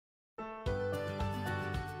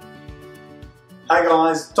Hey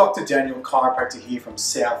guys, Dr. Daniel, chiropractor here from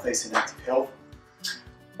Southeastern Active Health.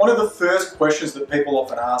 One of the first questions that people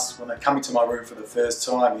often ask when they come into my room for the first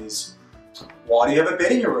time is, why do you have a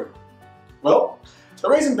bed in your room? Well, the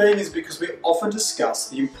reason being is because we often discuss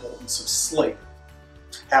the importance of sleep,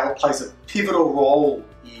 how it plays a pivotal role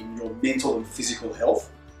in your mental and physical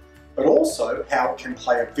health, but also how it can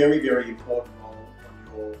play a very, very important role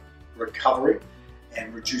on your recovery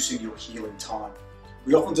and reducing your healing time.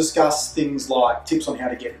 We often discuss things like tips on how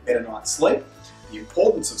to get a better night's sleep, the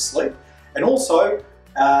importance of sleep, and also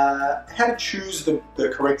how to choose the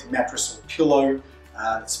correct mattress or pillow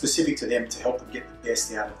specific to them to help them get the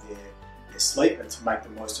best out of their sleep and to make the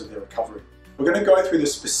most of their recovery. We're going to go through the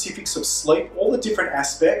specifics of sleep, all the different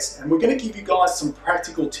aspects, and we're going to give you guys some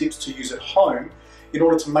practical tips to use at home in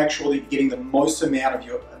order to make sure that you're getting the most out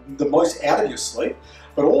of your sleep,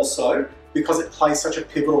 but also because it plays such a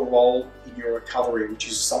pivotal role in your recovery, which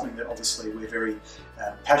is something that obviously we're very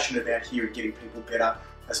passionate about here in getting people better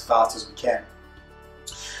as fast as we can.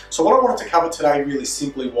 So what I wanted to cover today really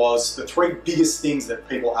simply was the three biggest things that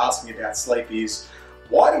people ask me about sleep is,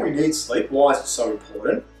 why do we need sleep? Why is it so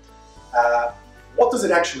important? What does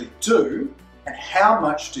it actually do? And how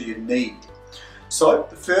much do you need? So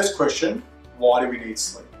the first question, why do we need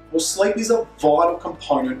sleep? Well, sleep is a vital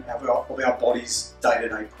component of our body's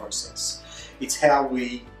day-to-day process. It's how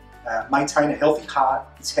we maintain a healthy heart,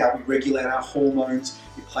 it's how we regulate our hormones,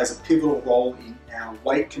 it plays a pivotal role in our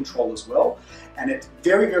weight control as well, and it's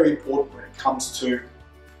very, very important when it comes to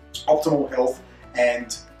optimal health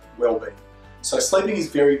and well-being. So sleeping is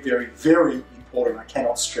very, very, very important. I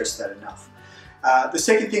cannot stress that enough. The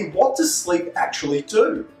second thing, what does sleep actually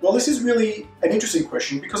do? Well, this is really an interesting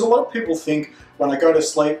question because a lot of people think when I go to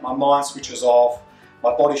sleep, my mind switches off,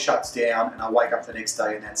 my body shuts down, and I wake up the next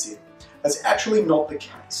day and that's it. That's actually not the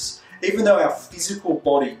case. Even though our physical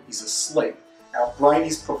body is asleep, our brain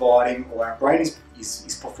is performing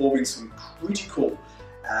some critical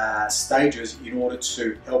stages in order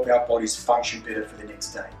to help our bodies function better for the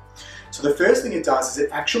next day. So the first thing it does is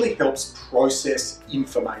it actually helps process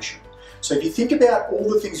information. So if you think about all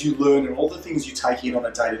the things you learn and all the things you take in on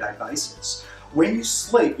a day-to-day basis, when you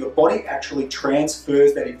sleep, your body actually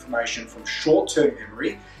transfers that information from short-term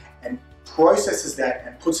memory and processes that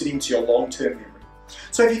and puts it into your long-term memory.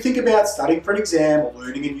 So if you think about studying for an exam or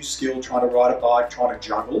learning a new skill, trying to ride a bike, trying to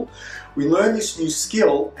juggle, we learn this new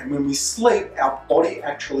skill, and when we sleep, our body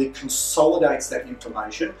actually consolidates that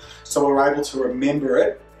information so we're able to remember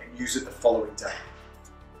it and use it the following day.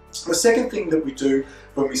 The second thing that we do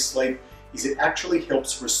when we sleep is it actually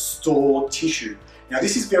helps restore tissue. Now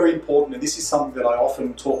this is very important, and this is something that I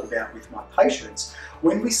often talk about with my patients.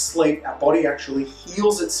 When we sleep, our body actually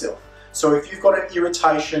heals itself. So if you've got an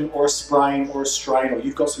irritation or a sprain or a strain, or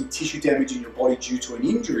you've got some tissue damage in your body due to an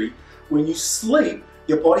injury, when you sleep,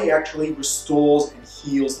 your body actually restores and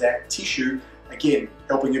heals that tissue, again,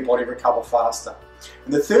 helping your body recover faster.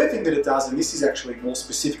 And the third thing that it does, and this is actually more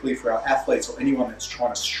specifically for our athletes or anyone that's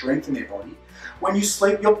trying to strengthen their body, when you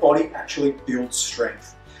sleep, your body actually builds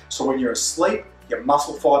strength. So when you're asleep, your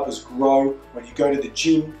muscle fibers grow. When you go to the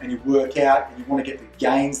gym and you work out and you want to get the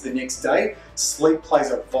gains the next day, sleep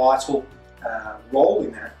plays a vital role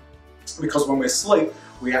in that, because when we're asleep,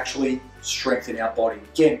 we actually strengthen our body.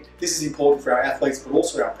 Again, this is important for our athletes, but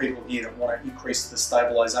also our people here that want to increase the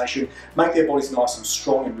stabilization, make their bodies nice and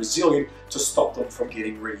strong and resilient to stop them from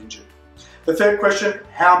getting re-injured. The third question,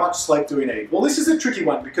 how much sleep do we need? Well, this is a tricky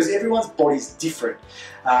one because everyone's body's different.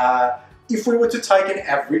 If we were to take an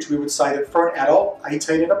average, we would say that for an adult,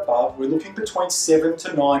 18 and above, we're looking between 7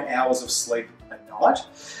 to 9 hours of sleep a night.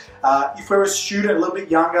 If we're a student a little bit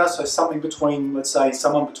younger, so something between, let's say,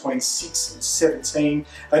 someone between 6 and 17,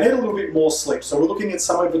 they need a little bit more sleep. So we're looking at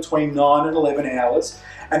somewhere between 9 and 11 hours.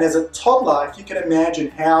 And as a toddler, if you can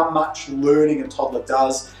imagine how much learning a toddler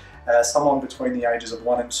does, someone between the ages of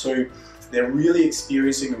 1 and 2, they're really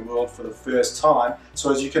experiencing the world for the first time.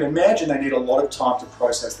 So as you can imagine, they need a lot of time to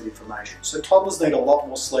process the information. So toddlers need a lot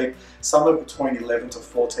more sleep, somewhere between 11 to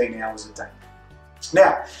 14 hours a day.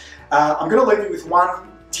 Now, I'm going to leave you with one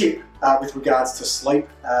tip with regards to sleep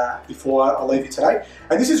before I leave you today.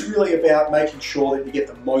 And this is really about making sure that you get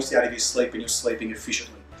the most out of your sleep and you're sleeping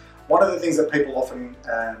efficiently. One of the things that people often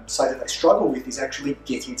say that they struggle with is actually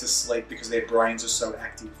getting to sleep because their brains are so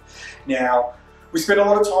active. Now, we spend a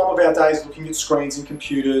lot of time of our days looking at screens and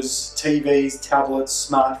computers, TVs, tablets,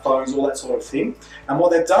 smartphones, all that sort of thing. And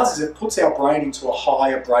what that does is it puts our brain into a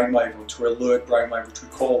higher brainwave, or to alert brainwave, which we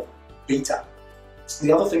call beta.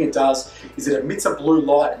 The other thing it does is it emits a blue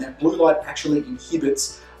light, and that blue light actually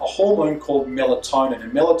inhibits a hormone called melatonin,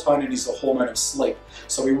 and melatonin is the hormone of sleep.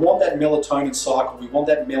 So we want that melatonin cycle, we want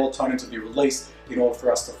that melatonin to be released in order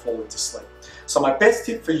for us to fall into sleep. So my best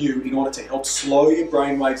tip for you in order to help slow your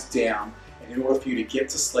brain waves down and in order for you to get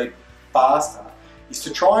to sleep faster is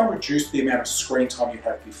to try and reduce the amount of screen time you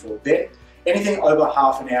have before bed. Anything over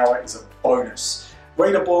half an hour is a bonus.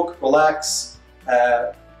 Read a book, relax,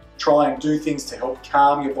 try and do things to help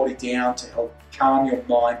calm your body down, to help calm your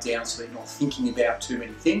mind down so that you're not thinking about too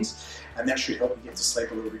many things, and that should help you get to sleep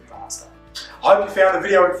a little bit faster. I hope you found the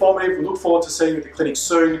video informative. We look forward to seeing you at the clinic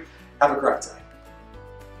soon. Have a great day.